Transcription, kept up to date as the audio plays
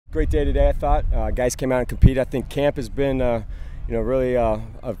Great day today, I thought. Guys came out and competed. I think camp has been, really,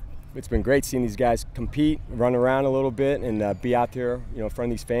 it's been great seeing these guys compete, run around a little bit, and be out there, in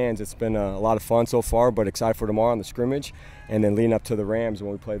front of these fans. It's been a lot of fun so far, but excited for tomorrow on the scrimmage, and then leading up to the Rams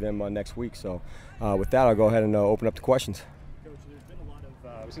when we play them next week. So, with that, I'll go ahead and open up the questions.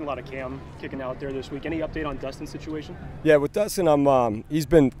 We've seen a lot of Cam kicking out there this week. Any update on Dustin's situation? Yeah, with Dustin, he's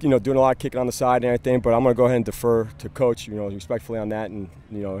been, doing a lot of kicking on the side and everything, but I'm going to go ahead and defer to Coach, respectfully on that, and,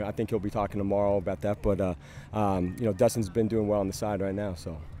 I think he'll be talking tomorrow about that, but, Dustin's been doing well on the side right now,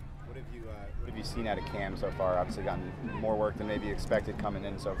 so. What have you seen out of Cam so far? Obviously gotten more work than maybe expected coming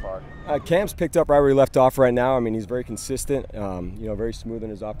in so far. Cam's picked up right where he left off right now. I mean, he's very consistent, very smooth in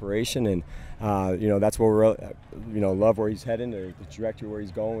his operation, and, that's where we love where he's heading, the trajectory where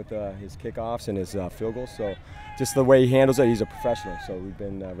he's going with his kickoffs and his field goals. So just the way he handles it, he's a professional. So we've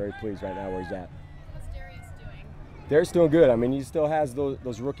been very pleased right now where he's at. How's Darius doing? Darius doing good. I mean, he still has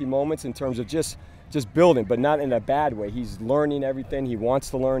those rookie moments in terms of just building, but not in a bad way. He's learning everything. He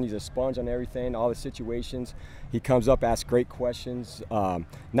wants to learn. He's a sponge on everything, all the situations. He comes up, asks great questions,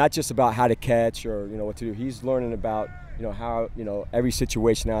 not just about how to catch or, what to do. He's learning about, how, every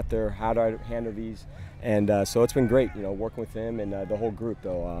situation out there, how do I handle these. And so it's been great, working with him and the whole group,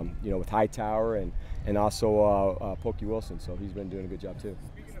 though, with Hightower and also Pokey Wilson. So he's been doing a good job, too.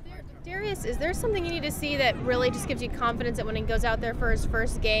 Darius, is there something you need to see that really just gives you confidence that when he goes out there for his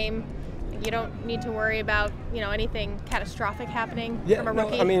first game, you don't need to worry about, anything catastrophic happening from a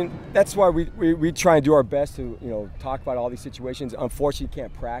rookie? No, I mean, that's why we try and do our best to, talk about all these situations. Unfortunately, you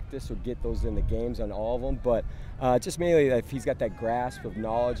can't practice or get those in the games on all of them, but just mainly if he's got that grasp of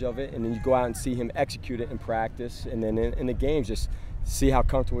knowledge of it, and then you go out and see him execute it in practice, and then in the games, just see how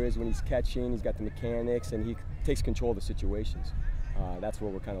comfortable he is when he's catching. He's got the mechanics, and he takes control of the situations. That's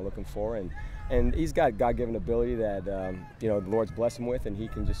what we're kind of looking for, and he's got God-given ability that the Lord's blessed him with, and he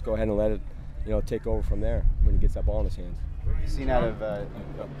can just go ahead and let it take over from there when he gets that ball in his hands. What have you seen out of?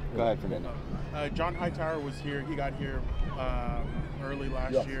 Go ahead, Fernando. John Hightower was here. He got here early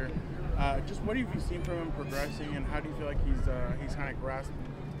last year. Just what have you seen from him progressing, and how do you feel like he's kind of grasped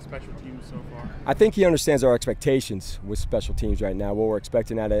special teams so far? I think he understands our expectations with special teams right now. What we're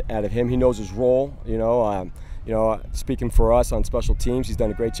expecting out of him. He knows his role. Speaking for us on special teams, he's done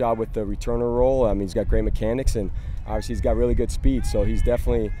a great job with the returner role. I mean, he's got great mechanics, and obviously he's got really good speed. So he's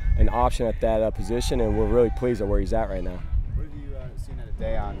definitely an option at that position, and we're really pleased at where he's at right now. What have you seen out of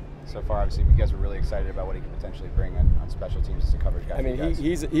Daiyan so far? Obviously, you guys are really excited about what he can potentially bring on special teams as a coverage guy. I mean,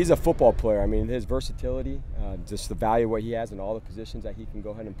 he's a football player. I mean, his versatility, just the value of what he has in all the positions that he can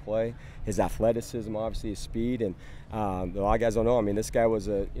go ahead and play, his athleticism, obviously his speed, and a lot of guys don't know. I mean, this guy was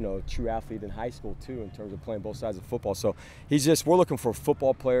a true athlete in high school too, in terms of playing both sides of football. So we're looking for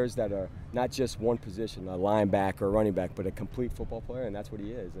football players that are not just one position, a linebacker or running back, but a complete football player, and that's what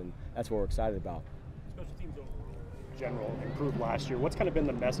he is, and that's what we're excited about. Special teams overall, in general, improved last year. What's kind of been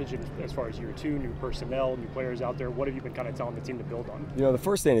the message as far as year two, new personnel, new players out there? What have you been kind of telling the team to build on? The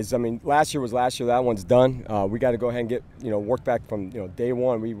first thing is, I mean, last year was last year. That one's done. We got to go ahead and get, work back from, day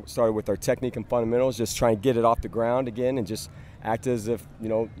one. We started with our technique and fundamentals, just try and get it off the ground again and just act as if,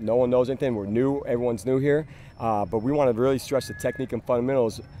 no one knows anything. We're new. Everyone's new here. But we want to really stress the technique and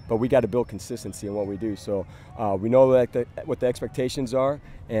fundamentals, but we got to build consistency in what we do. So we know what the expectations are,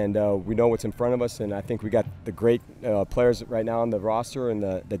 and we know what's in front of us, and I think we got the great players right now on the roster and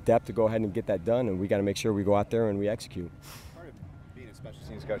the depth to go ahead and get that done, and we got to make sure we go out there and we execute. Part of being a special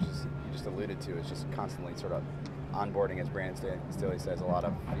teams coach, as you just alluded to, is just constantly sort of onboarding, as Brandon Staley says, a lot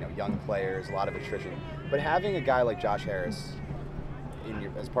of young players, a lot of attrition. But having a guy like Josh Harris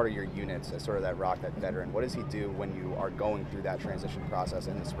as part of your units, as sort of that rock, that veteran, what does he do when you are going through that transition process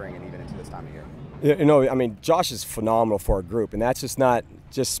in the spring and even into this time of year? I mean, Josh is phenomenal for our group, and that's just not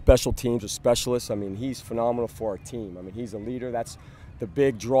just special teams or specialists. I mean, he's phenomenal for our team. I mean, he's a leader. That's the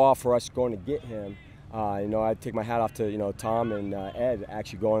big draw for us going to get him. I take my hat off to Tom and Ed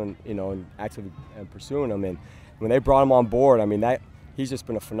actually going and actively pursuing him. And when they brought him on board, I mean, he's just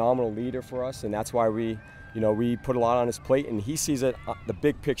been a phenomenal leader for us, and that's why we put a lot on his plate, and he sees it, the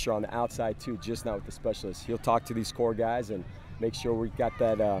big picture on the outside too, just not with the specialists. He'll talk to these core guys and make sure we got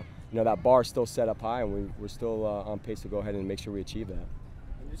that, that bar still set up high, and we're still on pace to go ahead and make sure we achieve that.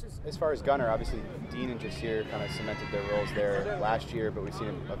 As far as gunner, obviously Dean and Jasir kind of cemented their roles there last year, but we've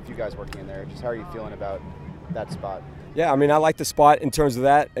seen a few guys working in there. Just how are you feeling about that spot? Yeah, I mean, I like the spot in terms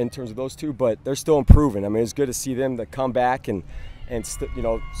of those two, but they're still improving. I mean, it's good to see them to come back and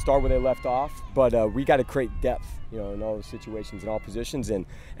start where they left off, but we got to create depth, in all those situations, in all positions, and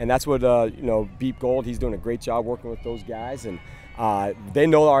that's what Beep Gold. He's doing a great job working with those guys, and they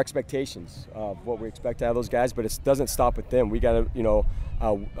know our expectations of what we expect out of those guys, but it doesn't stop with them. We got to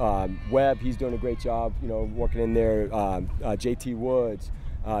Webb, he's doing a great job, working in there. JT Woods,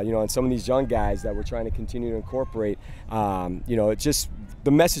 and some of these young guys that we're trying to continue to incorporate. It's just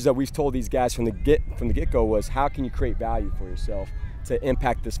the message that we've told these guys from the get-go was, how can you create value for yourself to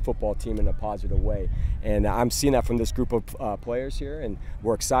impact this football team in a positive way? And I'm seeing that from this group of players here, and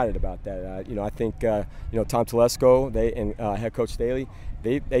we're excited about that. I think Tom Telesco and head coach Staley,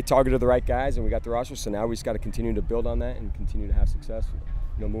 they targeted the right guys, and we got the roster. So now we just got to continue to build on that and continue to have success,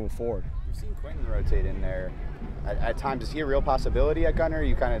 moving forward. We've seen Quentin rotate in there at times. Is he a real possibility at gunner? Are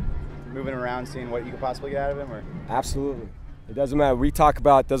you kind of moving around, seeing what you could possibly get out of him? Or? Absolutely. It doesn't matter. We talk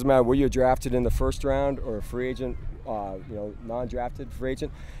about, it doesn't matter where you're drafted in the first round or a free agent, non-drafted free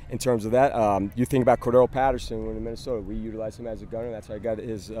agent. In terms of that, you think about Cordero Patterson when in Minnesota. We utilize him as a gunner. That's how he got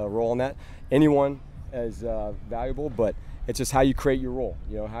his role in that. Anyone is valuable, but it's just how you create your role.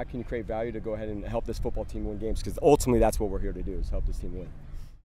 How can you create value to go ahead and help this football team win games? Because ultimately, that's what we're here to do, is help this team win.